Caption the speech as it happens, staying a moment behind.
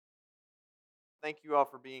Thank you all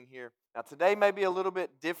for being here. Now, today may be a little bit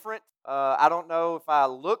different. I don't know if I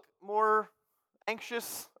look more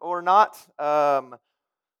anxious or not.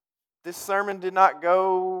 This sermon did not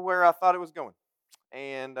go where I thought it was going.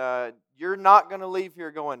 And you're not going to leave here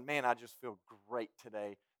going, man, I just feel great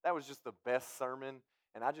today. That was just the best sermon.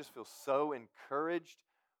 And I just feel so encouraged.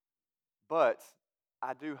 But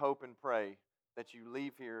I do hope and pray that you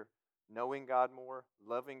leave here knowing God more,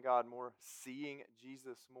 loving God more, seeing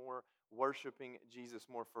Jesus more, worshiping Jesus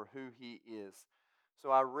more for who He is.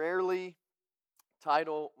 So I rarely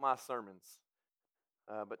title my sermons.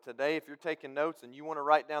 But today, if you're taking notes and you want to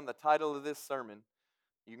write down the title of this sermon,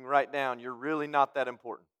 you can write down, "You're really not that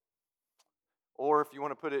important." Or if you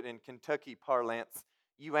want to put it in Kentucky parlance,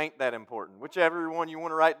 "You ain't that important." Whichever one you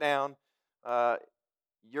want to write down, uh,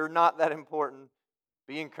 you're not that important.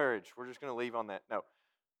 Be encouraged. We're just going to leave on that. No.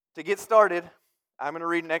 To get started, I'm going to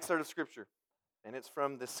read an excerpt of Scripture, and it's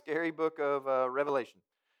from the scary book of Revelation.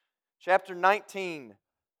 Chapter 19,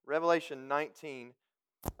 Revelation 19,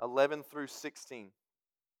 11 through 16.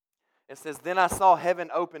 It says, "Then I saw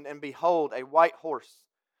heaven opened, and behold, a white horse.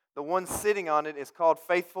 The one sitting on it is called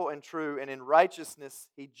Faithful and True, and in righteousness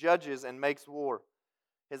he judges and makes war.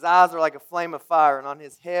 His eyes are like a flame of fire, and on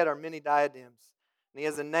his head are many diadems. And he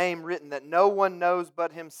has a name written that no one knows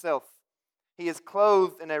but himself. He is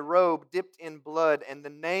clothed in a robe dipped in blood, and the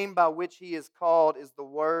name by which he is called is the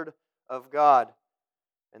Word of God.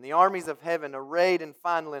 And the armies of heaven, arrayed in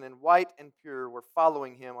fine linen, white and pure, were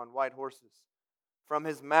following him on white horses. From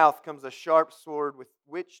his mouth comes a sharp sword with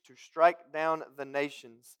which to strike down the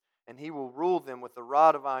nations, and he will rule them with a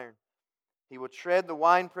rod of iron. He will tread the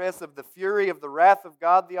winepress of the fury of the wrath of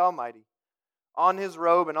God the Almighty. On his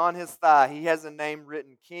robe and on his thigh he has a name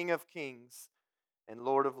written, King of Kings and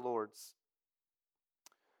Lord of Lords."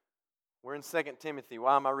 We're in 2 Timothy.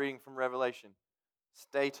 Why am I reading from Revelation?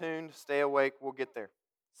 Stay tuned, stay awake, we'll get there.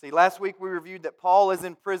 See, last week we reviewed that Paul is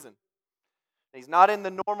in prison. He's not in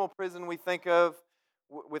the normal prison we think of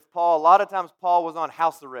with Paul. A lot of times Paul was on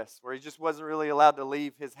house arrest, where he just wasn't really allowed to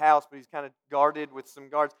leave his house, but he's kind of guarded with some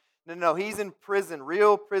guards. No, he's in prison,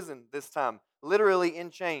 real prison this time, literally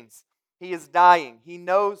in chains. He is dying. He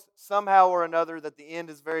knows somehow or another that the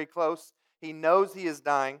end is very close. He knows he is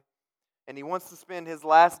dying, and he wants to spend his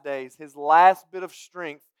last days, his last bit of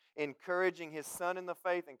strength, encouraging his son in the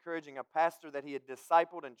faith, encouraging a pastor that he had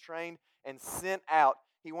discipled and trained and sent out.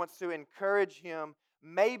 He wants to encourage him,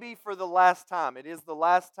 maybe for the last time. It is the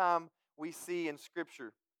last time we see in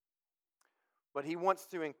Scripture. But he wants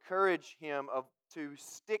to encourage him to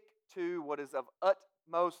stick to what is of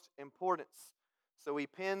utmost importance. So he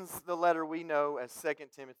pens the letter we know as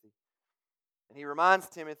 2 Timothy. And he reminds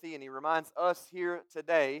Timothy, and he reminds us here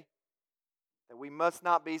today, that we must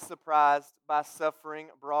not be surprised by suffering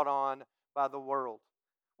brought on by the world.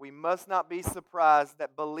 We must not be surprised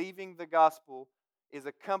that believing the gospel is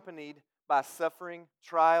accompanied by suffering,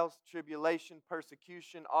 trials, tribulation,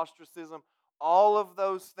 persecution, ostracism. All of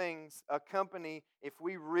those things accompany if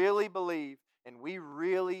we really believe and we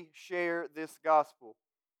really share this gospel.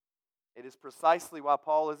 It is precisely why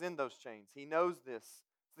Paul is in those chains. He knows this.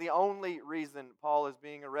 It's the only reason Paul is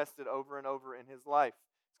being arrested over and over in his life.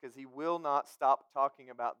 It's because he will not stop talking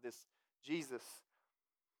about this Jesus.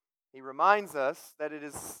 He reminds us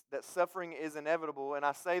that suffering is inevitable, and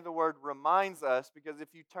I say the word reminds us because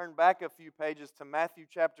if you turn back a few pages to Matthew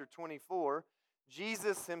chapter 24,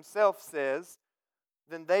 Jesus himself says,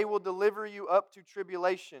 "Then they will deliver you up to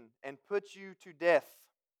tribulation and put you to death,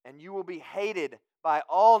 and you will be hated by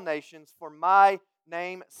all nations for my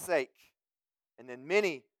name's sake. And then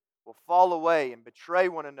many will fall away and betray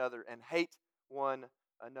one another and hate one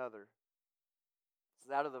another." This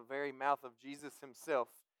is out of the very mouth of Jesus himself.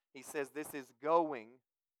 He says this is going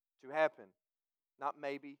to happen. Not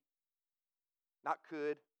maybe, not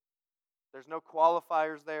could. There's no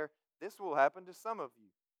qualifiers there. This will happen to some of you.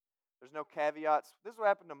 There's no caveats. This will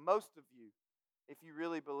happen to most of you if you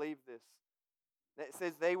really believe this. It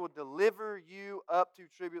says they will deliver you up to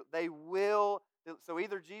tribulation. They will. So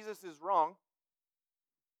either Jesus is wrong.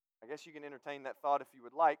 I guess you can entertain that thought if you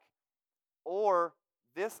would like. Or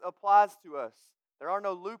this applies to us. There are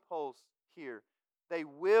no loopholes here. They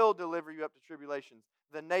will deliver you up to tribulations.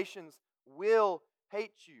 The nations will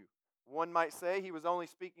hate you. One might say he was only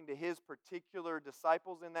speaking to his particular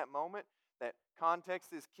disciples in that moment, that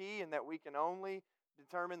context is key and that we can only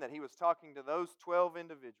determine that he was talking to those 12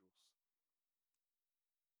 individuals.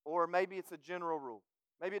 Or maybe it's a general rule.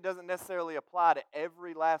 Maybe it doesn't necessarily apply to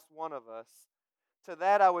every last one of us. To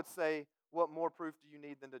that I would say, what more proof do you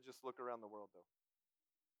need than to just look around the world, though?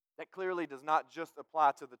 That clearly does not just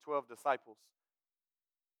apply to the 12 disciples.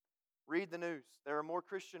 Read the news. There are more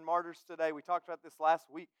Christian martyrs today. We talked about this last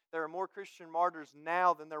week. There are more Christian martyrs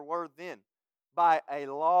now than there were then by a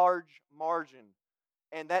large margin.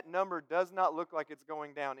 And that number does not look like it's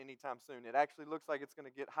going down anytime soon. It actually looks like it's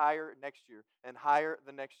going to get higher next year and higher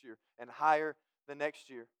the next year and higher the next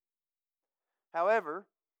year. However,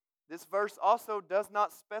 this verse also does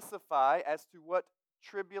not specify as to what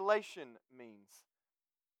tribulation means.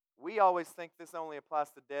 We always think this only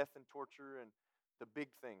applies to death and torture and the big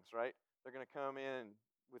things, right? They're going to come in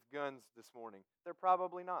with guns this morning. They're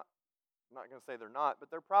probably not. I'm not going to say they're not,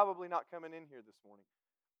 but they're probably not coming in here this morning.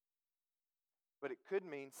 But it could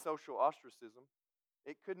mean social ostracism.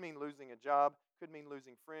 It could mean losing a job. It could mean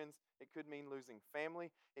losing friends. It could mean losing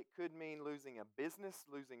family. It could mean losing a business,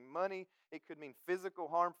 losing money. It could mean physical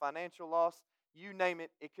harm, financial loss. You name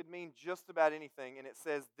it. It could mean just about anything. And it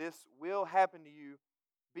says this will happen to you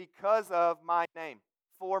because of my name,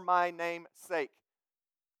 for my name's sake.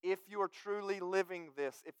 If you're truly living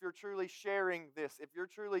this, if you're truly sharing this, if you're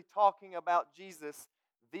truly talking about Jesus,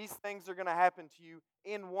 these things are going to happen to you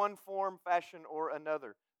in one form, fashion, or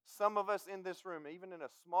another. Some of us in this room, even in a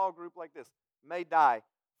small group like this, may die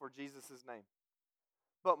for Jesus' name.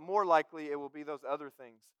 But more likely, it will be those other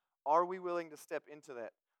things. Are we willing to step into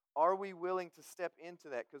that? Are we willing to step into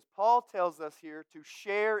that? Because Paul tells us here to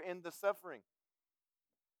share in the suffering.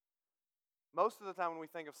 Most of the time when we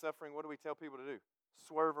think of suffering, what do we tell people to do?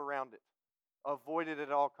 Swerve around it. Avoid it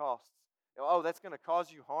at all costs. Oh, that's going to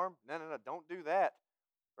cause you harm? No, don't do that.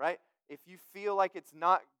 Right? If you feel like it's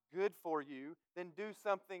not good for you, then do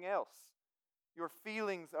something else. Your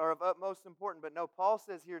feelings are of utmost importance. But no, Paul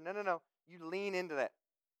says here, no, you lean into that.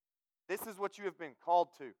 This is what you have been called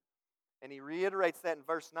to. And he reiterates that in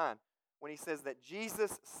verse 9 when he says that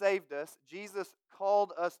Jesus saved us, Jesus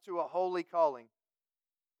called us to a holy calling.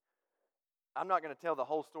 I'm not going to tell the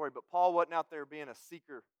whole story, but Paul wasn't out there being a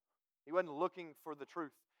seeker. He wasn't looking for the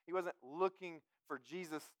truth. He wasn't looking for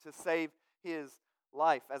Jesus to save his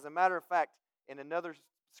life. As a matter of fact, in another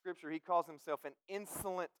scripture, he calls himself an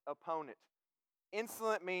insolent opponent.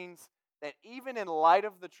 Insolent means that even in light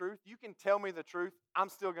of the truth, you can tell me the truth, I'm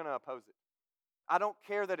still going to oppose it. I don't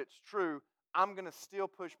care that it's true, I'm going to still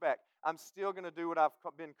push back. I'm still going to do what I've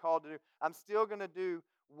been called to do. I'm still going to do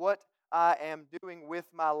what I am doing with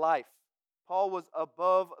my life. Paul was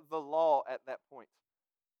above the law at that point.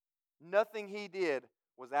 Nothing he did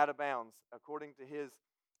was out of bounds according to his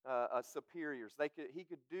superiors. He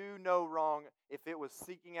could do no wrong if it was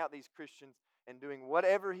seeking out these Christians and doing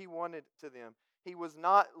whatever he wanted to them. He was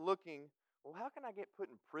not looking, well, how can I get put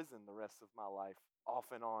in prison the rest of my life off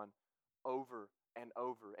and on, over and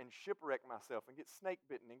over, and shipwreck myself and get snake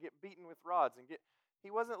bitten and get beaten with rods and get.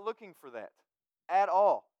 He wasn't looking for that at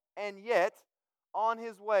all. And yet, on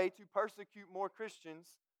his way to persecute more Christians,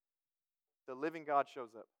 the living God shows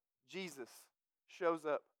up. Jesus shows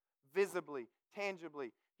up visibly,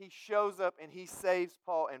 tangibly. He shows up and he saves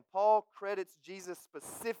Paul. And Paul credits Jesus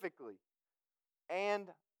specifically and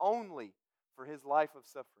only for his life of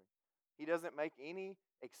suffering. He doesn't make any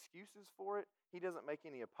excuses for it. He doesn't make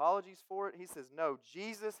any apologies for it. He says, no,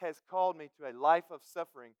 Jesus has called me to a life of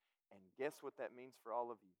suffering. And guess what that means for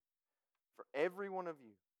all of you? For every one of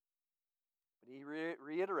you. But he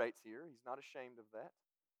reiterates here, he's not ashamed of that.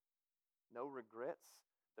 No regrets.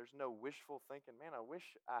 There's no wishful thinking, man, I wish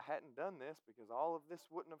I hadn't done this because all of this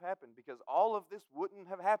wouldn't have happened. Because all of this wouldn't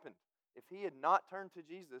have happened. If he had not turned to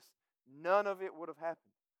Jesus, none of it would have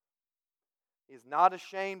happened. He is not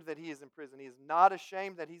ashamed that he is in prison. He is not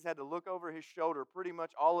ashamed that he's had to look over his shoulder pretty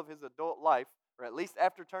much all of his adult life, or at least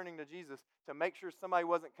after turning to Jesus, to make sure somebody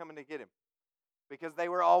wasn't coming to get him. Because they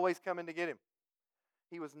were always coming to get him.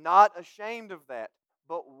 He was not ashamed of that.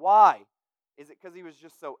 But why? Is it because he was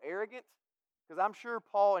just so arrogant? Because I'm sure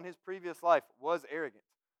Paul in his previous life was arrogant.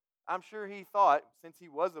 I'm sure he thought, since he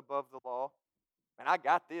was above the law, man, I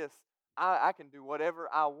got this. I can do whatever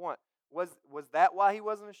I want. Was that why he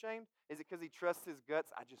wasn't ashamed? Is it because he trusts his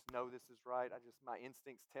guts? I just know this is right. My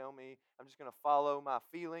instincts tell me. I'm just going to follow my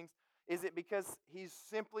feelings. Is it because he's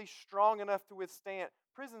simply strong enough to withstand?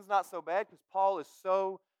 Prison's not so bad because Paul is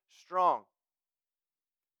so strong.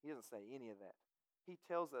 He doesn't say any of that. He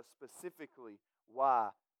tells us specifically why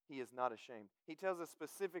he is not ashamed. He tells us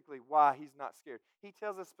specifically why he's not scared. He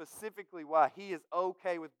tells us specifically why he is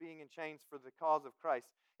okay with being in chains for the cause of Christ.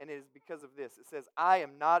 And it is because of this. It says, I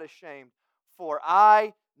am not ashamed, for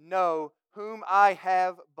I know whom I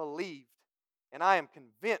have believed, and I am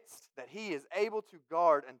convinced that he is able to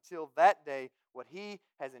guard until that day what he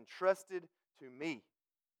has entrusted to me.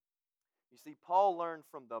 You see, Paul learned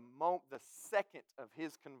from the second of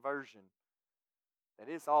his conversion that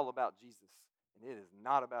it's all about Jesus, and it is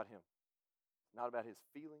not about him. It's not about his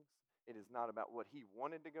feelings. It is not about what he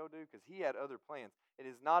wanted to go do because he had other plans. It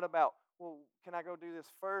is not about, well, can I go do this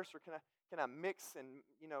first, or can I mix and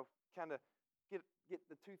kind of get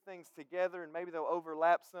the two things together, and maybe they'll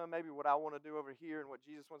overlap some, maybe what I want to do over here and what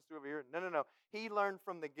Jesus wants to do over here. No. He learned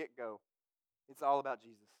from the get-go. It's all about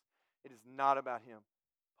Jesus. It is not about him.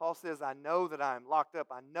 Paul says, I know that I am locked up.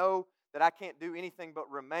 I know that I can't do anything but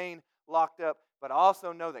remain locked up, but I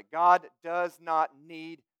also know that God does not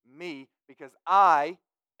need me because I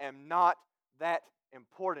am not that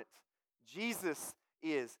important. Jesus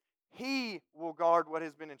is. He will guard what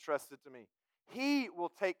has been entrusted to me. He will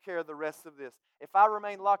take care of the rest of this. If I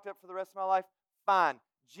remain locked up for the rest of my life, fine.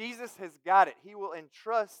 Jesus has got it. He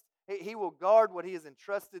will guard what he has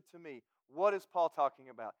entrusted to me. What is Paul talking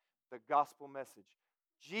about? The gospel message.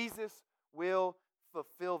 Jesus will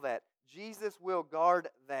fulfill that. Jesus will guard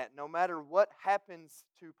that. No matter what happens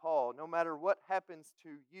to Paul, no matter what happens to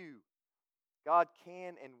you, God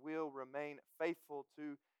can and will remain faithful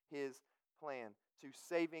to his plan, to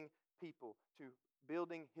saving people, to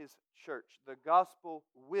building his church. The gospel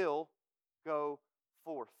will go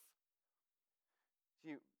forth.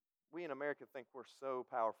 See, we in America think we're so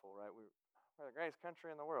powerful, right? We're the greatest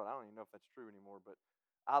country in the world. I don't even know if that's true anymore, but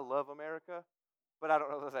I love America, but I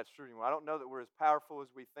don't know if that's true anymore. I don't know that we're as powerful as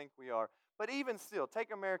we think we are. But even still,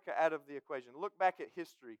 take America out of the equation. Look back at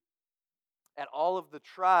history, at all of the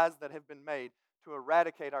tries that have been made to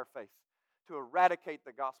eradicate our faith, to eradicate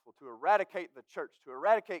the gospel, to eradicate the church, to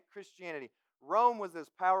eradicate Christianity. Rome was as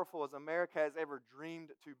powerful as America has ever dreamed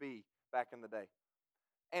to be back in the day.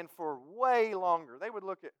 And for way longer, they would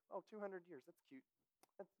look at, 200 years, that's cute.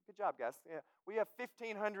 Good job, guys. Yeah, we have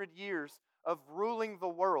 1,500 years of ruling the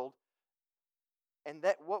world. And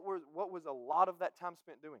that what was a lot of that time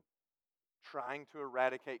spent doing? Trying to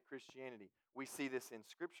eradicate Christianity. We see this in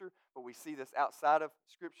Scripture, but we see this outside of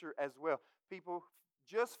Scripture as well. People,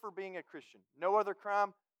 just for being a Christian, no other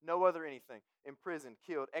crime, no other anything, imprisoned,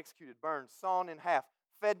 killed, executed, burned, sawn in half,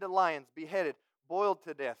 fed to lions, beheaded, boiled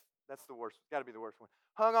to death. That's the worst. Got to be the worst one.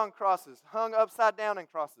 Hung on crosses, hung upside down in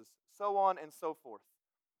crosses, so on and so forth.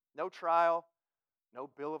 No trial, no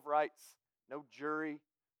Bill of Rights, no jury,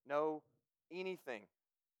 no anything.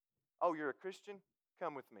 Oh, you're a Christian?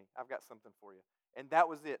 Come with me. I've got something for you. And that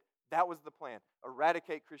was it. That was the plan.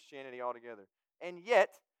 Eradicate Christianity altogether. And yet,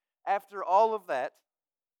 after all of that,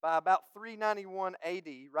 by about 391 AD,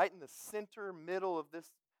 right in the center middle of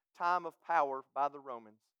this time of power by the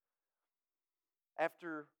Romans,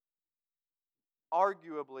 after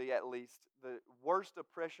arguably at least the worst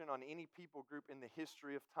oppression on any people group in the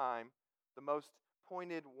history of time, the most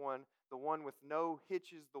pointed one, the one with no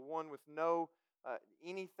hitches, the one with no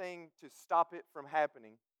anything to stop it from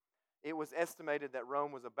happening, it was estimated that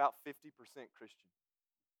Rome was about 50% Christian.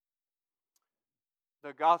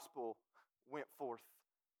 The gospel went forth.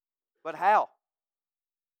 But how?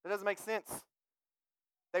 That doesn't make sense.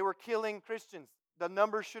 They were killing Christians. The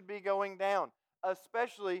numbers should be going down,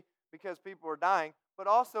 especially because people are dying, but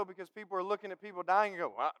also because people are looking at people dying and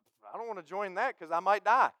go, well, I don't want to join that because I might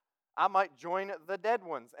die. I might join the dead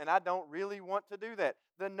ones, and I don't really want to do that.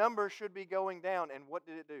 The numbers should be going down, and what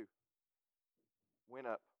did it do? Went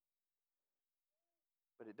up.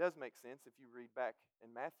 But it does make sense if you read back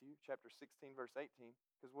in Matthew chapter 16, verse 18,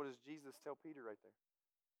 because what does Jesus tell Peter right there?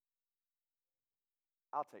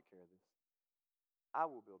 I'll take care of this. I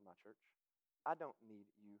will build my church. I don't need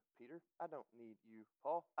you, Peter. I don't need you,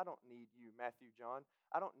 Paul. I don't need you, Matthew, John.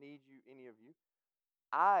 I don't need you, any of you.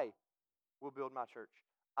 I will build my church.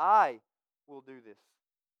 I will do this.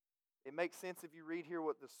 It makes sense if you read here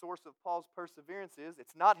what the source of Paul's perseverance is.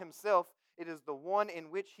 It's not himself. It is the one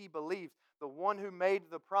in which he believes, the one who made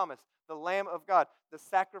the promise, the Lamb of God, the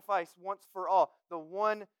sacrifice once for all, the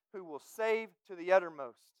one who will save to the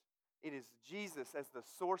uttermost. It is Jesus as the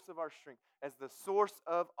source of our strength, as the source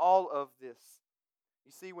of all of this.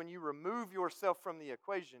 You see, when you remove yourself from the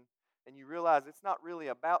equation and you realize it's not really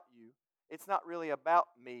about you, it's not really about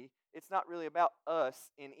me, it's not really about us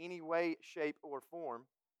in any way, shape, or form,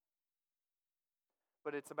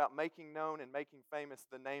 but it's about making known and making famous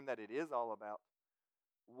the name that it is all about.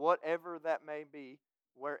 Whatever that may be,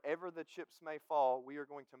 wherever the chips may fall, we are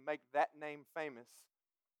going to make that name famous.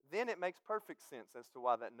 Then it makes perfect sense as to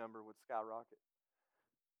why that number would skyrocket.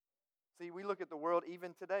 See, we look at the world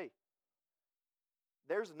even today.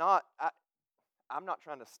 I'm not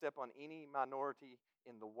trying to step on any minority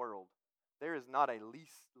in the world. There is not a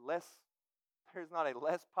less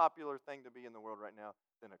popular thing to be in the world right now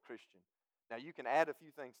than a Christian. Now, you can add a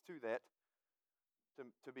few things to that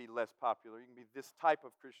to be less popular. You can be this type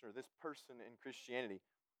of Christian or this person in Christianity.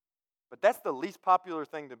 But that's the least popular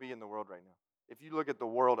thing to be in the world right now, if you look at the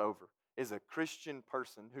world over. is a Christian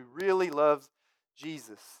person who really loves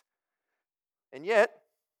Jesus. And yet,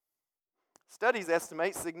 studies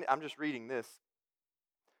estimate, I'm just reading this.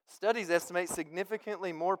 Studies estimate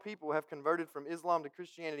significantly more people have converted from Islam to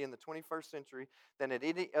Christianity in the 21st century than at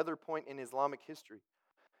any other point in Islamic history.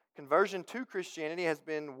 Conversion to Christianity has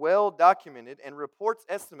been well documented, and reports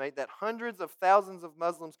estimate that hundreds of thousands of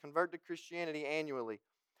Muslims convert to Christianity annually.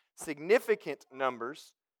 Significant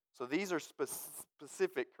numbers, so these are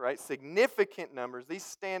specific, right? Significant numbers, these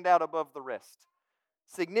stand out above the rest.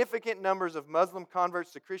 Significant numbers of Muslim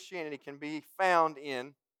converts to Christianity can be found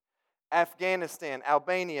in Afghanistan,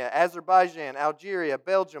 Albania, Azerbaijan, Algeria,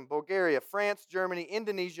 Belgium, Bulgaria, France, Germany,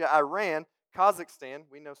 Indonesia, Iran, Kazakhstan,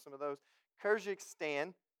 we know some of those,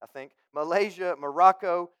 Kyrgyzstan, I think, Malaysia,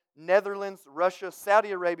 Morocco, Netherlands, Russia,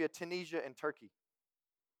 Saudi Arabia, Tunisia, and Turkey.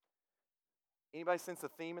 Anybody sense a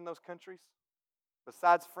theme in those countries?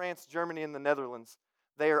 Besides France, Germany, and the Netherlands,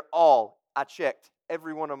 they are all, I checked,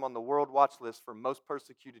 every one of them on the world watch list for most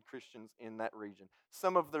persecuted Christians in that region.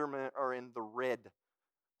 Some of them are in the red.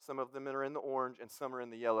 Some of them are in the orange, and some are in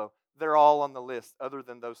the yellow. They're all on the list, other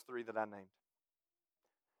than those three that I named.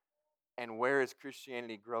 And where is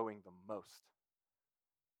Christianity growing the most?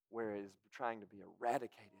 Where it is trying to be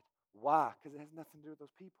eradicated. Why? Because it has nothing to do with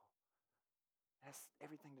those people. It has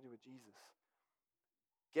everything to do with Jesus.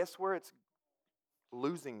 Guess where it's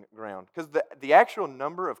losing ground? Because the actual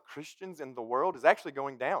number of Christians in the world is actually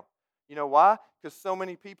going down. You know why? Because so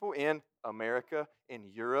many people in America, in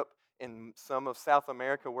Europe, in some of South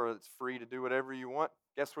America where it's free to do whatever you want,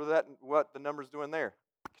 guess what the number's doing there?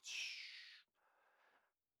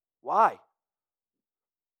 Why?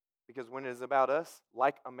 Because when it is about us,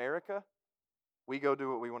 like America, we go do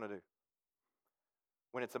what we want to do.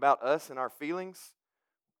 When it's about us and our feelings,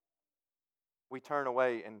 we turn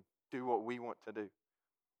away and do what we want to do.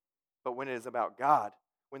 But when it is about God,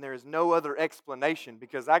 when there is no other explanation,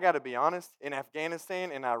 because I got to be honest, in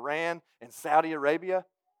Afghanistan, in Iran, in Saudi Arabia,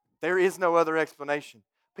 there is no other explanation.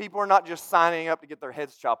 People are not just signing up to get their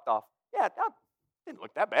heads chopped off. Yeah, that didn't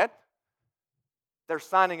look that bad. They're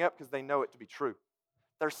signing up because they know it to be true.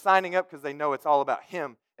 They're signing up because they know it's all about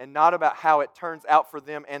Him and not about how it turns out for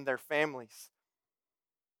them and their families.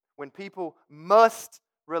 When people must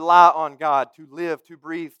rely on God to live, to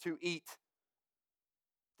breathe, to eat,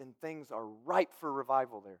 then things are ripe for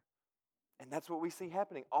revival there. And that's what we see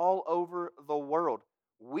happening all over the world.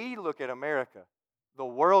 We look at America. The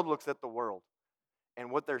world looks at the world.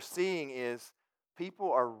 And what they're seeing is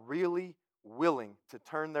people are really willing to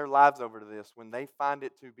turn their lives over to this when they find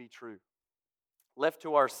it to be true. Left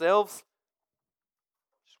to ourselves,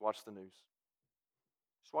 just watch the news.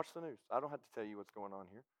 Just watch the news. I don't have to tell you what's going on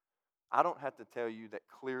here. I don't have to tell you that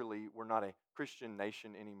clearly we're not a Christian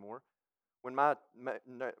nation anymore. When my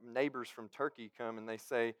neighbors from Turkey come and they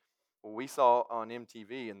say, well, we saw on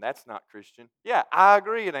MTV and that's not Christian. Yeah, I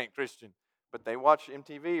agree it ain't Christian. But they watch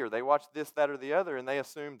MTV or they watch this, that, or the other, and they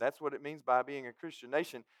assume that's what it means by being a Christian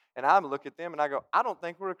nation. And I look at them and I go, I don't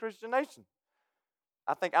think we're a Christian nation.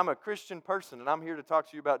 I think I'm a Christian person and I'm here to talk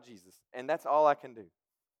to you about Jesus. And that's all I can do.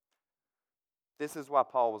 This is why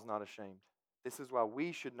Paul was not ashamed. This is why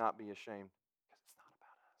we should not be ashamed. Because it's not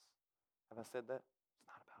about us. Have I said that? It's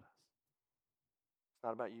not about us. It's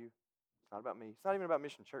not about you. It's not about me. It's not even about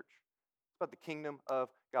Mission Church. It's about the kingdom of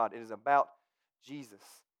God. It is about Jesus.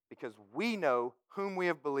 Because we know whom we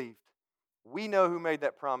have believed. We know who made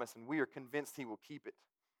that promise, and we are convinced He will keep it.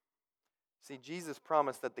 See, Jesus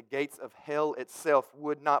promised that the gates of hell itself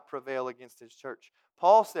would not prevail against His church.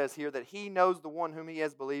 Paul says here that he knows the one whom he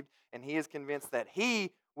has believed, and he is convinced that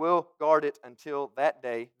He will guard it until that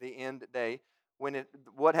day, the end day, when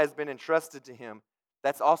what has been entrusted to Him,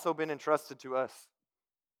 that's also been entrusted to us.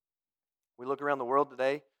 We look around the world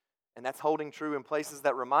today, and that's holding true in places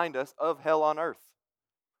that remind us of hell on earth.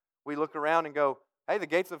 We look around and go, hey, the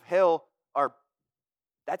gates of hell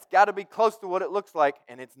that's got to be close to what it looks like,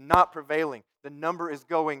 and it's not prevailing. The number is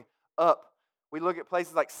going up. We look at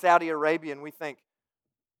places like Saudi Arabia, and we think,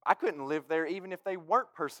 I couldn't live there even if they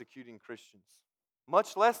weren't persecuting Christians.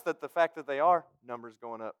 Much less that the fact that they are, numbers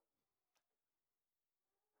going up.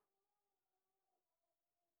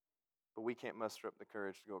 But we can't muster up the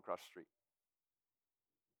courage to go across the street.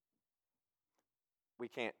 We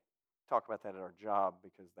can't talk about that at our job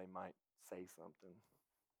because they might say something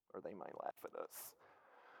or they might laugh at us.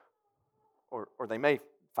 Or they may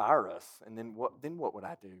fire us, and then what would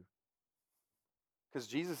I do? Because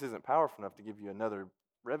Jesus isn't powerful enough to give you another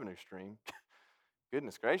revenue stream.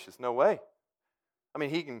 Goodness gracious, no way. I mean,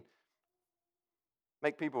 He can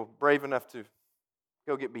make people brave enough to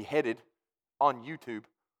go get beheaded on YouTube,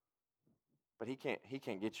 but He can't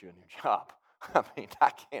get you a new job. I mean,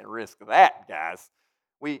 I can't risk that, guys.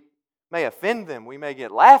 We may offend them. We may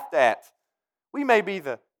get laughed at. We may be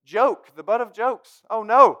the joke, the butt of jokes. Oh,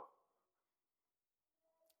 no.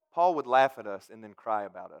 Paul would laugh at us and then cry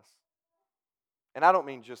about us. And I don't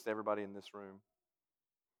mean just everybody in this room.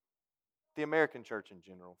 The American church in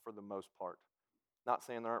general, for the most part. Not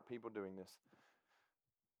saying there aren't people doing this.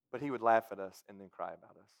 But he would laugh at us and then cry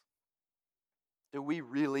about us. Do we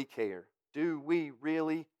really care? Do we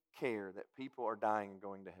really care that people are dying and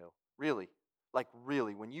going to hell? Really? Like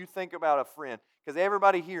really? When you think about a friend, because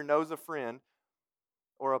everybody here knows a friend,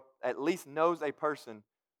 or at least knows a person,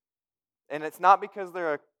 and it's not because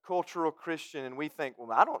they're a cultural Christian and we think,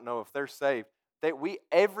 well, I don't know if they're saved. That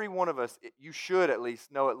every one of us, you should at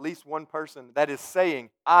least know at least one person that is saying,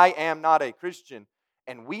 I am not a Christian.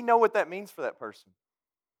 And we know what that means for that person.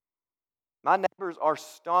 My neighbors are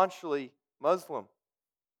staunchly Muslim.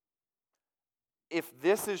 If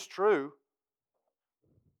this is true,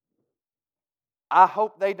 I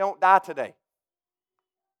hope they don't die today.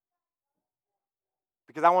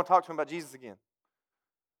 Because I want to talk to them about Jesus again.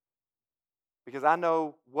 Because I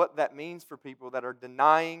know what that means for people that are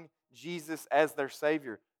denying Jesus as their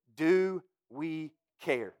Savior. Do we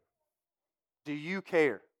care? Do you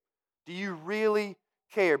care? Do you really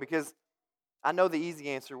care? Because I know the easy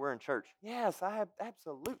answer, we're in church. Yes, I have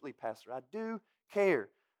absolutely, Pastor. I do care.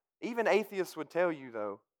 Even atheists would tell you,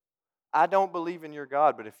 though, I don't believe in your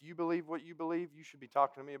God, but if you believe what you believe, you should be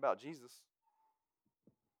talking to me about Jesus.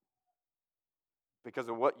 Because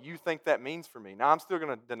of what you think that means for me. Now, I'm still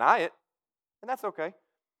going to deny it, and that's okay.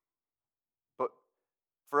 But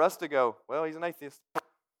for us to go, well, he's an atheist,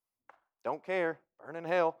 don't care, burn in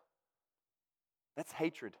hell, that's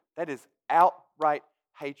hatred. That is outright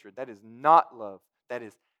hatred. That is not love. That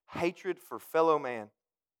is hatred for fellow man.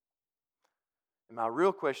 And my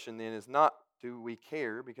real question then is not, do we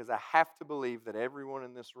care? Because I have to believe that everyone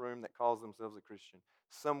in this room that calls themselves a Christian,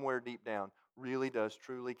 somewhere deep down, really does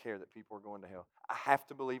truly care that people are going to hell. I have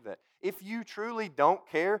to believe that. If you truly don't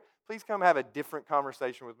care, please come have a different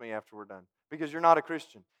conversation with me after we're done. Because you're not a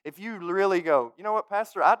Christian. If you really go, you know what,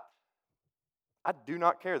 Pastor, I do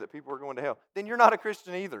not care that people are going to hell, then you're not a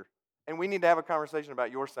Christian either. And we need to have a conversation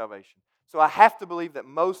about your salvation. So I have to believe that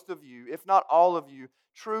most of you, if not all of you,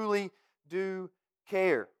 truly do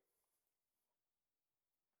care.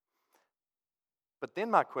 But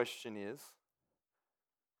then my question is,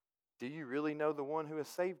 do you really know the one who has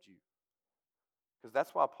saved you? Because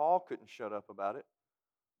that's why Paul couldn't shut up about it.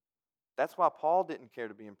 That's why Paul didn't care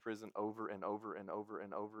to be in prison over and over and over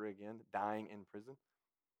and over again, dying in prison.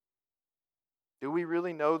 Do we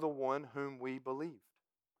really know the one whom we believed?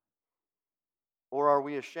 Or are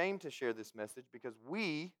we ashamed to share this message because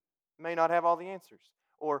we may not have all the answers?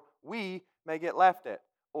 Or we may get laughed at?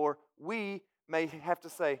 Or we may have to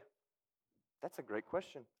say, that's a great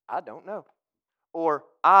question. I don't know. Or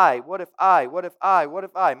what if I,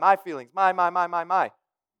 my feelings, my. I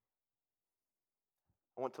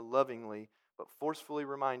want to lovingly but forcefully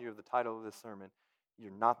remind you of the title of this sermon.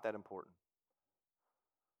 You're not that important.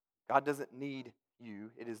 God doesn't need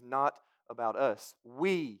you. It is not about us.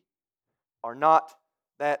 We are not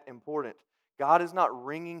that important. God is not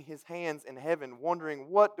wringing his hands in heaven wondering,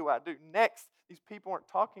 what do I do next? These people aren't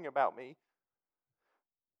talking about me.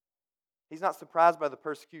 He's not surprised by the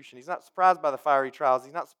persecution. He's not surprised by the fiery trials.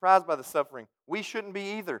 He's not surprised by the suffering. We shouldn't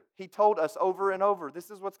be either. He told us over and over, this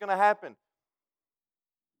is what's going to happen.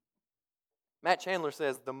 Matt Chandler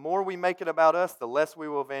says, the more we make it about us, the less we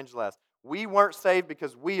will evangelize. We weren't saved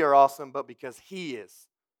because we are awesome, but because he is.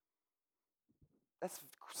 That's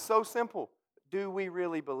so simple. Do we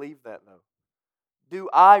really believe that, though? Do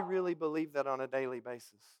I really believe that on a daily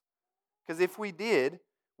basis? Because if we did,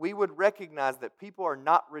 we would recognize that people are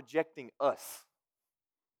not rejecting us.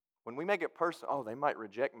 When we make it personal, they might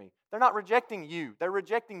reject me. They're not rejecting you. They're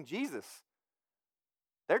rejecting Jesus.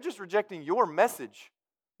 They're just rejecting your message.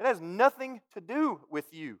 It has nothing to do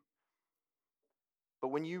with you. But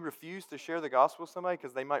when you refuse to share the gospel with somebody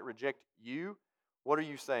because they might reject you, what are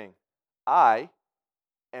you saying? I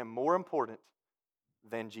am more important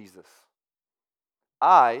than Jesus.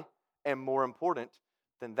 I am more important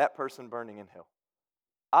than that person burning in hell.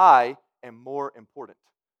 I am more important.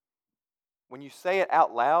 When you say it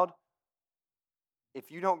out loud, if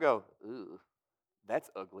you don't go, ugh, that's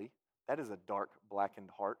ugly, that is a dark, blackened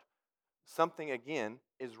heart, something, again,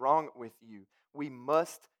 is wrong with you. We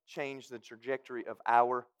must change the trajectory of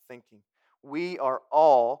our thinking. We are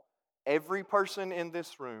all, every person in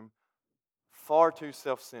this room, far too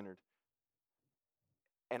self-centered.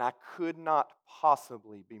 And I could not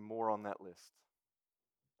possibly be more on that list.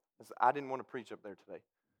 I didn't want to preach up there today.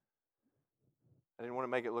 I didn't want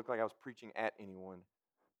to make it look like I was preaching at anyone.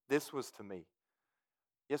 This was to me.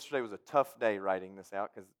 Yesterday was a tough day writing this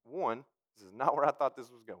out because, one, this is not where I thought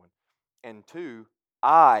this was going. And two,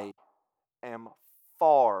 I am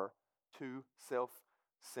far too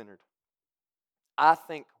self-centered. I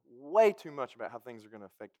think way too much about how things are going to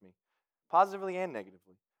affect me, positively and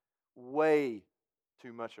negatively. Way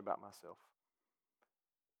too much about myself.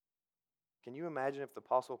 Can you imagine if the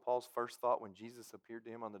Apostle Paul's first thought when Jesus appeared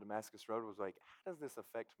to him on the Damascus Road was like, how does this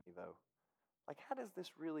affect me though? Like, how does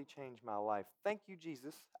this really change my life? Thank you,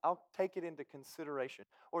 Jesus. I'll take it into consideration.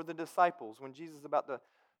 Or the disciples, when Jesus is about to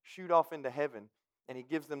shoot off into heaven, and he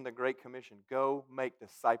gives them the Great Commission, go make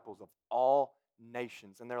disciples of all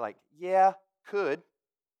nations. And they're like, yeah, could.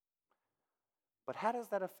 But how does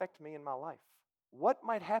that affect me in my life? What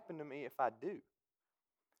might happen to me if I do?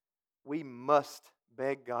 We must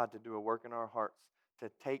beg God to do a work in our hearts to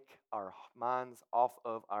take our minds off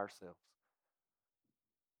of ourselves.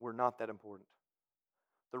 We're not that important.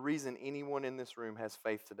 The reason anyone in this room has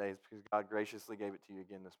faith today is because God graciously gave it to you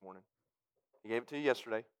again this morning. He gave it to you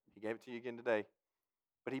yesterday. He gave it to you again today.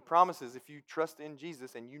 But he promises if you trust in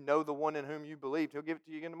Jesus and you know the one in whom you believed, he'll give it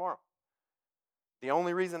to you again tomorrow. The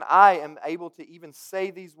only reason I am able to even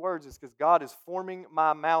say these words is because God is forming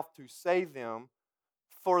my mouth to say them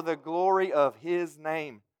for the glory of his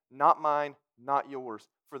name. Not mine, not yours.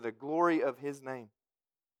 For the glory of his name.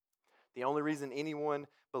 The only reason anyone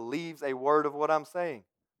believes a word of what I'm saying,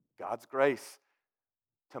 God's grace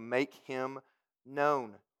to make him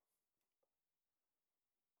known. It's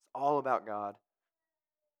all about God.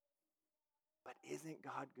 But isn't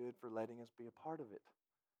God good for letting us be a part of it?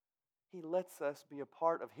 He lets us be a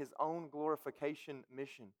part of his own glorification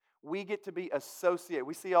mission. We get to be associated.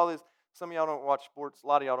 We see all this. Some of y'all don't watch sports. A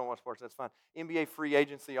lot of y'all don't watch sports. That's fine. NBA free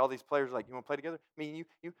agency, all these players are like, you want to play together? Me and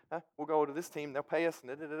you, we'll go to this team. They'll pay us.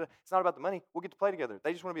 It's not about the money. We'll get to play together.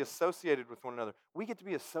 They just want to be associated with one another. We get to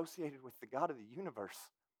be associated with the God of the universe.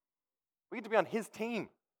 We get to be on his team.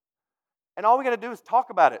 And all we got to do is talk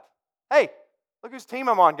about it. Hey, look whose team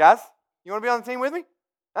I'm on, guys. You want to be on the team with me?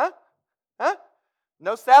 Huh?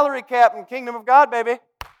 No salary cap in the kingdom of God, baby.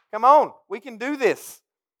 Come on. We can do this.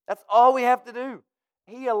 That's all we have to do.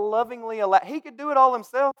 He lovingly allows. He could do it all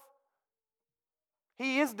himself.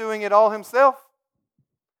 He is doing it all himself.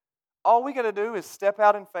 All we got to do is step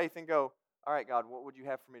out in faith and go, all right, God, what would you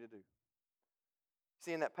have for me to do?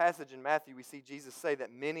 See, in that passage in Matthew, we see Jesus say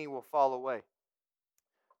that many will fall away.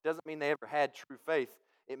 Doesn't mean they ever had true faith.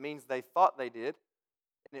 It means they thought they did.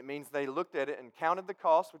 And it means they looked at it and counted the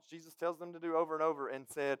cost, which Jesus tells them to do over and over, and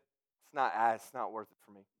said, it's not worth it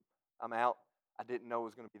for me. I'm out. I didn't know it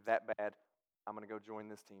was going to be that bad. I'm going to go join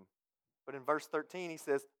this team. But in verse 13, he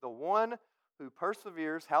says, the one who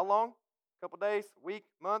perseveres, how long? A couple days, a week,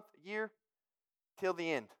 month, a year? Till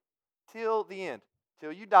the end. Till the end.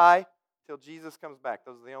 Till you die, till Jesus comes back.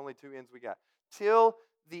 Those are the only two ends we got. Till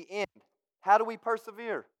the end. How do we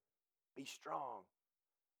persevere? Be strong.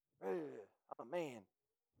 I'm a man.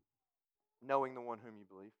 Knowing the one whom you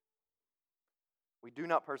believe. We do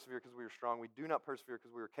not persevere because we are strong. We do not persevere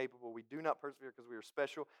because we are capable. We do not persevere because we are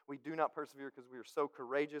special. We do not persevere because we are so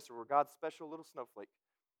courageous or we're God's special little snowflake.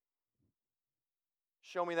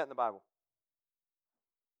 Show me that in the Bible.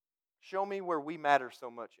 Show me where we matter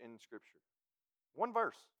so much in Scripture. One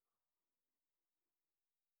verse.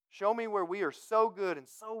 Show me where we are so good and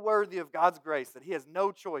so worthy of God's grace that he has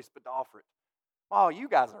no choice but to offer it. Oh, you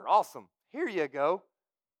guys are awesome. Here you go.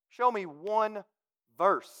 Show me one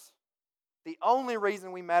verse. The only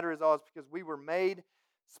reason we matter is all is because we were made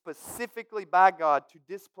specifically by God to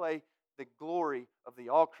display the glory of the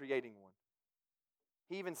all-creating one.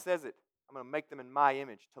 He even says it, I'm going to make them in my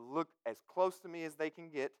image, to look as close to me as they can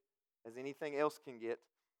get, as anything else can get.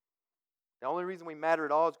 The only reason we matter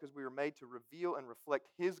at all is because we were made to reveal and reflect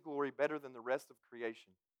his glory better than the rest of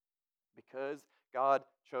creation. Because God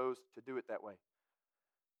chose to do it that way.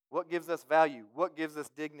 What gives us value? What gives us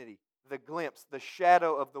dignity? The glimpse, the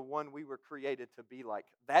shadow of the one we were created to be like.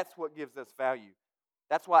 That's what gives us value.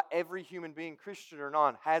 That's why every human being, Christian or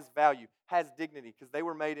non, has value, has dignity, because they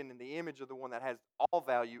were made in the image of the one that has all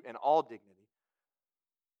value and all dignity.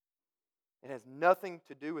 It has nothing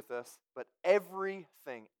to do with us, but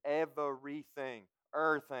everything, however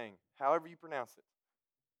you pronounce it,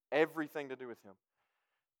 everything to do with him.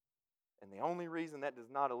 And the only reason that does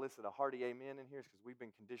not elicit a hearty amen in here is because we've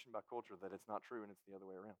been conditioned by culture that it's not true and it's the other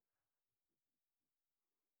way around.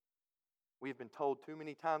 We've been told too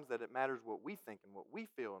many times that it matters what we think and what we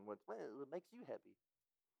feel and what makes you happy.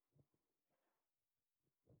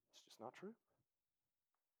 It's just not true.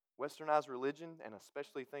 Westernized religion, and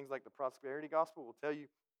especially things like the prosperity gospel, will tell you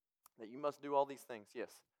that you must do all these things.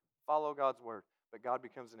 Yes, follow God's word. but God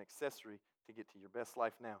becomes an accessory to get to your best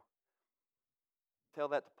life now. Tell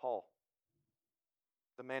that to Paul,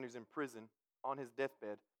 the man who's in prison on his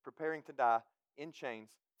deathbed, preparing to die in chains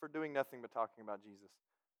for doing nothing but talking about Jesus.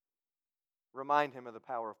 Remind him of the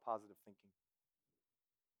power of positive thinking,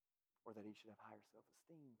 or that he should have higher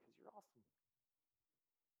self-esteem because you're awesome.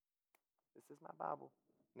 This is my Bible,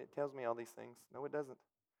 and it tells me all these things. No, it doesn't.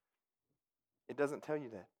 It doesn't tell you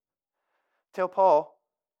that. Tell Paul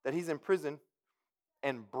that he's in prison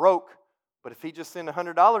and broke, but if he just send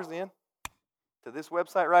 $100 in to this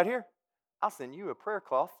website right here, I'll send you a prayer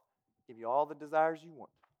cloth, give you all the desires you want,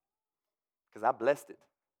 because I blessed it.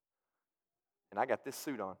 And I got this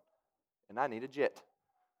suit on, and I need a jet.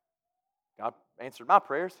 God answered my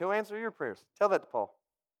prayers. He'll answer your prayers. Tell that to Paul.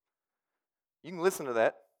 You can listen to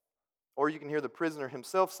that, or you can hear the prisoner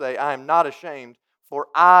himself say, I am not ashamed, for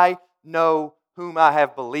I know whom I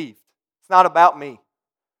have believed. It's not about me.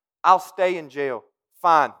 I'll stay in jail.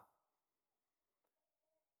 Fine.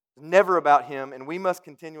 It's never about him, and we must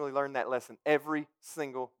continually learn that lesson every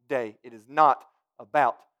single day. It is not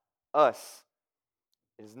about us.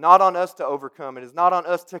 It is not on us to overcome. It is not on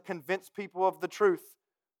us to convince people of the truth.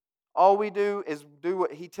 All we do is do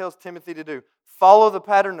what he tells Timothy to do. Follow the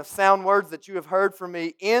pattern of sound words that you have heard from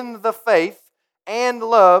me in the faith and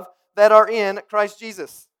love that are in Christ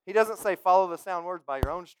Jesus. He doesn't say follow the sound words by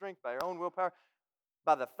your own strength, by your own willpower.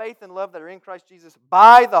 By the faith and love that are in Christ Jesus,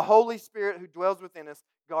 by the Holy Spirit who dwells within us,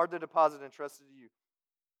 guard the deposit entrusted to you.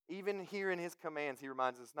 Even here in his commands, he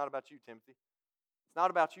reminds us, it's not about you, Timothy. It's not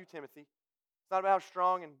about you, Timothy. It's not about how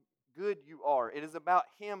strong and good you are. It is about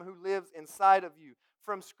him who lives inside of you.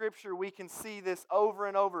 From Scripture, we can see this over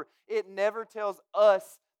and over. It never tells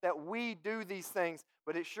us that we do these things,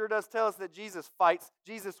 but it sure does tell us that Jesus fights,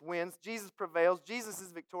 Jesus wins, Jesus prevails, Jesus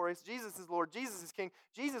is victorious, Jesus is Lord, Jesus is King,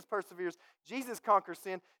 Jesus perseveres, Jesus conquers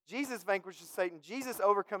sin, Jesus vanquishes Satan, Jesus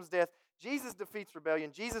overcomes death, Jesus defeats rebellion,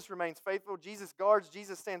 Jesus remains faithful, Jesus guards,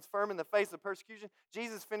 Jesus stands firm in the face of persecution,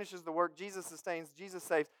 Jesus finishes the work, Jesus sustains, Jesus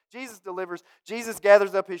saves, Jesus delivers, Jesus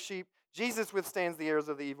gathers up his sheep, Jesus withstands the arrows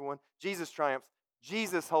of the evil one, Jesus triumphs,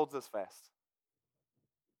 Jesus holds us fast.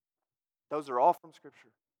 Those are all from Scripture.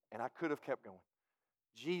 And I could have kept going.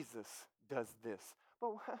 Jesus does this.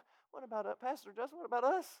 But what about us? Pastor Justin, what about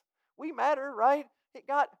us? We matter, right?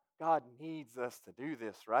 God needs us to do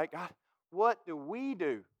this, right? God, what do?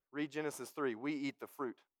 Read Genesis 3. We eat the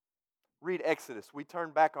fruit. Read Exodus. We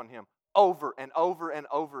turn back on him over and over and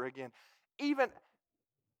over again.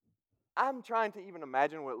 I'm trying to even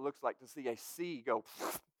imagine what it looks like to see a sea go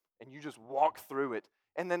and you just walk through it.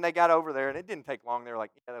 And then they got over there, and it didn't take long. They were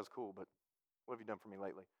like, yeah, that was cool, but what have you done for me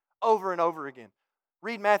lately? Over and over again.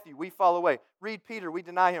 Read Matthew, we fall away. Read Peter, we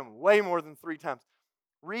deny him way more than 3 times.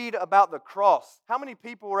 Read about the cross. How many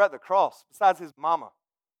people were at the cross besides his mama?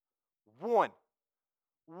 One.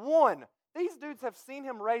 These dudes have seen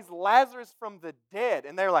him raise Lazarus from the dead,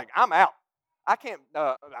 and they're like, I'm out. I can't,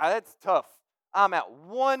 that's tough. I'm out.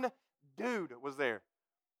 One dude was there.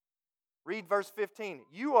 Read verse 15.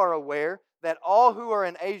 You are aware that all who are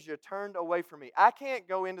in Asia turned away from me. I can't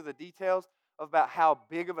go into the details about how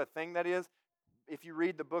big of a thing that is. If you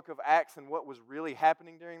read the book of Acts and what was really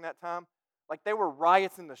happening during that time, like there were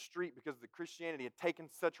riots in the street because the Christianity had taken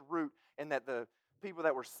such root, and that the people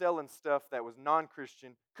that were selling stuff that was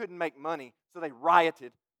non-Christian couldn't make money, so they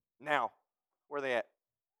rioted. Now, where are they at?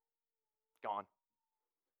 Gone.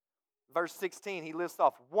 Verse 16, he lists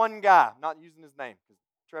off one guy, not using his name, because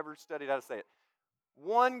Trevor studied how to say it.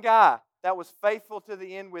 One guy that was faithful to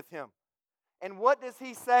the end with him. And what does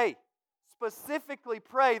he say? Specifically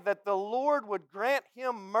pray that the Lord would grant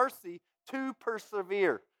him mercy to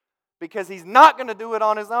persevere, because he's not going to do it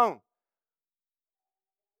on his own.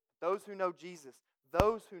 Those who know Jesus,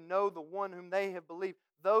 those who know the one whom they have believed,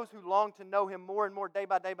 those who long to know him more and more day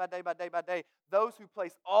by day by day by day by day, those who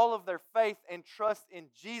place all of their faith and trust in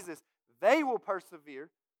Jesus, they will persevere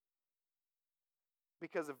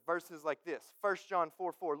because of verses like this. 1 John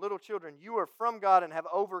 4:4, little children, you are from God and have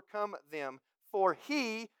overcome them, for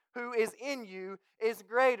he who is in you is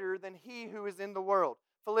greater than he who is in the world.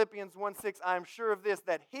 Philippians 1:6, I am sure of this,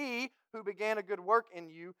 that he who began a good work in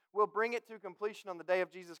you will bring it to completion on the day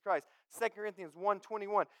of Jesus Christ. 2 Corinthians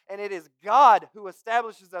 1:21, and it is God who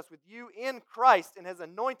establishes us with you in Christ and has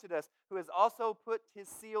anointed us, who has also put his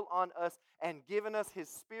seal on us and given us his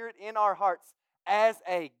Spirit in our hearts as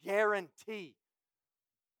a guarantee.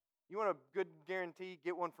 You want a good guarantee?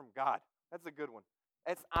 Get one from God. That's a good one.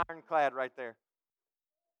 That's ironclad right there.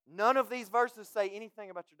 None of these verses say anything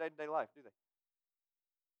about your day-to-day life, do they?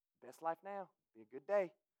 Best life now. Be a good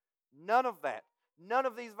day. None of that. None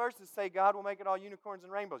of these verses say God will make it all unicorns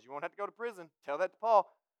and rainbows. You won't have to go to prison. Tell that to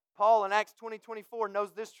Paul. Paul in Acts 20:24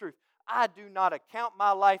 knows this truth. I do not account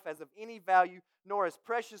my life as of any value, nor as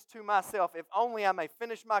precious to myself, if only I may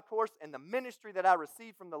finish my course and the ministry that I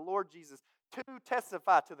received from the Lord Jesus to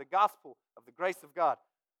testify to the gospel of the grace of God.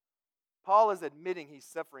 Paul is admitting he's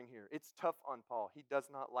suffering here. It's tough on Paul. He does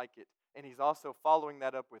not like it. And he's also following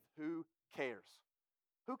that up with, who cares?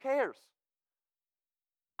 Who cares?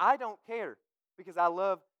 I don't care because I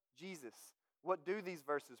love Jesus. What do these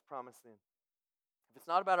verses promise then? If it's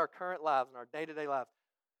not about our current lives and our day-to-day lives,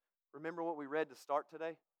 remember what we read to start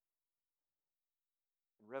today?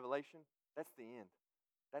 In Revelation, that's the end.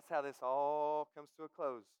 That's how this all comes to a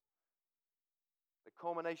close. The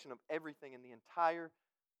culmination of everything in the entire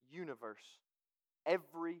universe.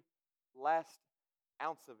 Every last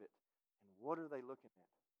ounce of it. And what are they looking at?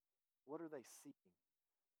 What are they seeking?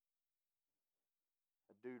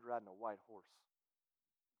 A dude riding a white horse,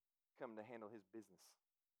 coming to handle his business.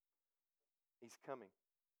 He's coming,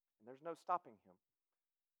 and there's no stopping him.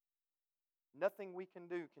 Nothing we can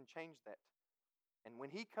do can change that. And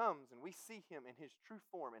when he comes and we see him in his true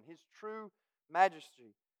form and his true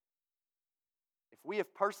majesty, if we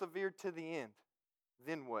have persevered to the end,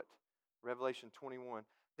 then what? Revelation 21.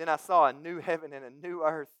 Then I saw a new heaven and a new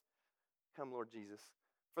earth. Come, Lord Jesus.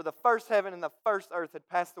 For the first heaven and the first earth had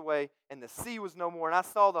passed away, and the sea was no more. And I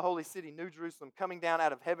saw the holy city, New Jerusalem, coming down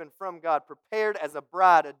out of heaven from God, prepared as a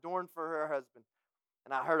bride adorned for her husband.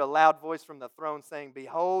 And I heard a loud voice from the throne saying,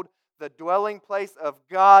 Behold, the dwelling place of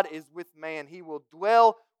God is with man. He will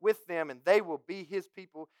dwell with them, and they will be his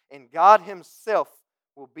people, and God himself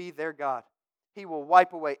will be their God. He will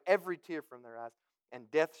wipe away every tear from their eyes, and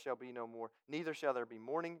death shall be no more. Neither shall there be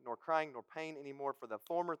mourning, nor crying, nor pain anymore, for the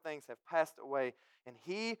former things have passed away. And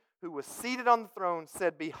he who was seated on the throne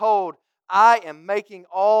said, Behold, I am making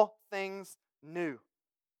all things new.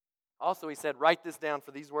 Also he said, Write this down,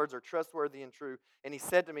 for these words are trustworthy and true. And he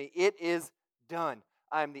said to me, It is done.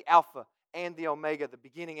 I am the Alpha and the Omega, the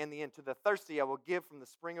beginning and the end. To the thirsty I will give from the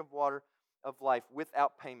spring of water of life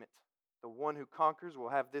without payment. The one who conquers will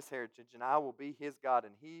have this heritage, and I will be his God,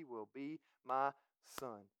 and he will be my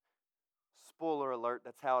son. Spoiler alert,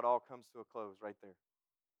 that's how it all comes to a close right there.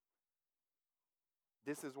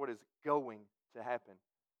 This is what is going to happen.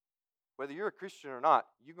 Whether you're a Christian or not,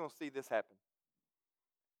 you're going to see this happen.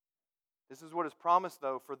 This is what is promised,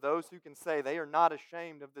 though, for those who can say they are not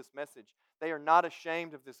ashamed of this message. They are not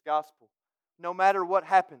ashamed of this gospel, no matter what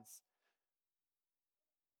happens.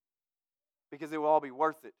 Because it will all be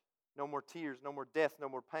worth it. No more tears, no more death, no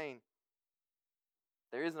more pain.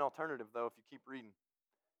 There is an alternative, though, if you keep reading.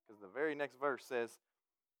 Because the very next verse says,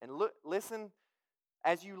 and look, listen,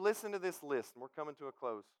 as you listen to this list, and we're coming to a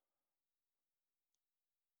close,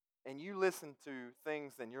 and you listen to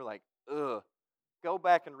things and you're like, ugh, go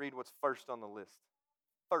back and read what's first on the list.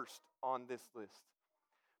 First on this list.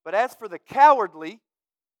 But as for the cowardly,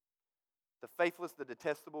 the faithless, the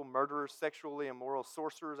detestable, murderers, sexually immoral,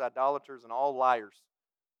 sorcerers, idolaters, and all liars,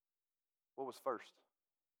 what was first?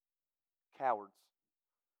 Cowards.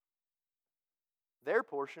 Their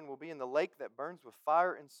portion will be in the lake that burns with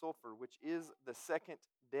fire and sulfur, which is the second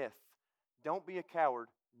death. Don't be a coward.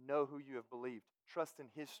 Know who you have believed. Trust in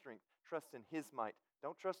his strength. Trust in his might.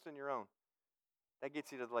 Don't trust in your own. That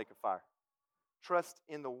gets you to the lake of fire. Trust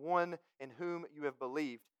in the one in whom you have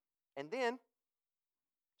believed. And then,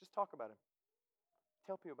 just talk about him.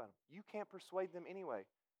 Tell people about him. You can't persuade them anyway.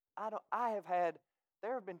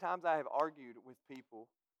 There have been times I have argued with people,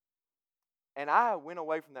 and I went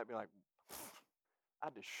away from that being like, I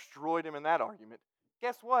destroyed him in that argument.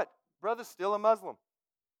 Guess what? Brother's still a Muslim.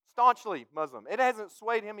 Staunchly Muslim. It hasn't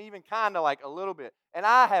swayed him even kind of like a little bit. And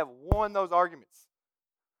I have won those arguments.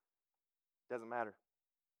 Doesn't matter.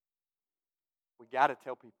 We got to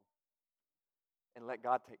tell people and let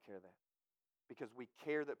God take care of that. Because we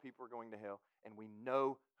care that people are going to hell, and we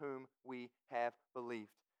know whom we have believed.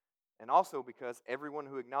 And also because everyone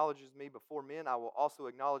who acknowledges me before men, I will also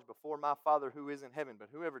acknowledge before my Father who is in heaven. But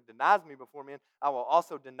whoever denies me before men, I will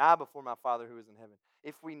also deny before my Father who is in heaven.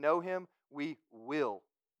 If we know him, we will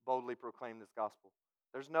boldly proclaim this gospel.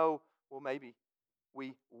 There's no, well, maybe.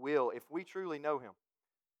 We will. If we truly know him,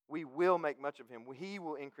 we will make much of him. He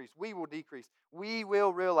will increase. We will decrease. We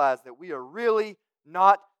will realize that we are really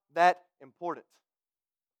not that important.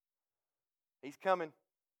 He's coming.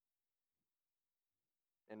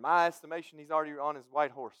 In my estimation, he's already on his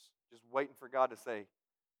white horse, just waiting for God to say,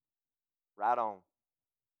 right on.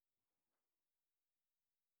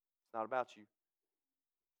 It's not about you.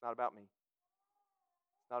 It's not about me.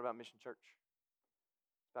 It's not about Mission Church.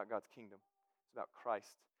 It's about God's kingdom. It's about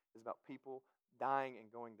Christ. It's about people dying and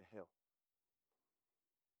going to hell.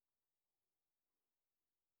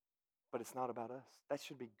 But it's not about us. That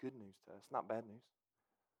should be good news to us, not bad news.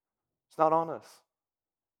 It's not on us.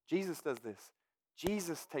 Jesus does this.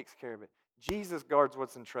 Jesus takes care of it. Jesus guards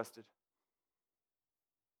what's entrusted.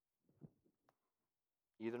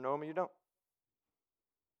 You either know him or you don't.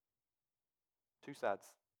 Two sides.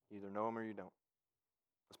 You either know him or you don't.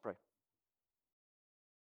 Let's pray.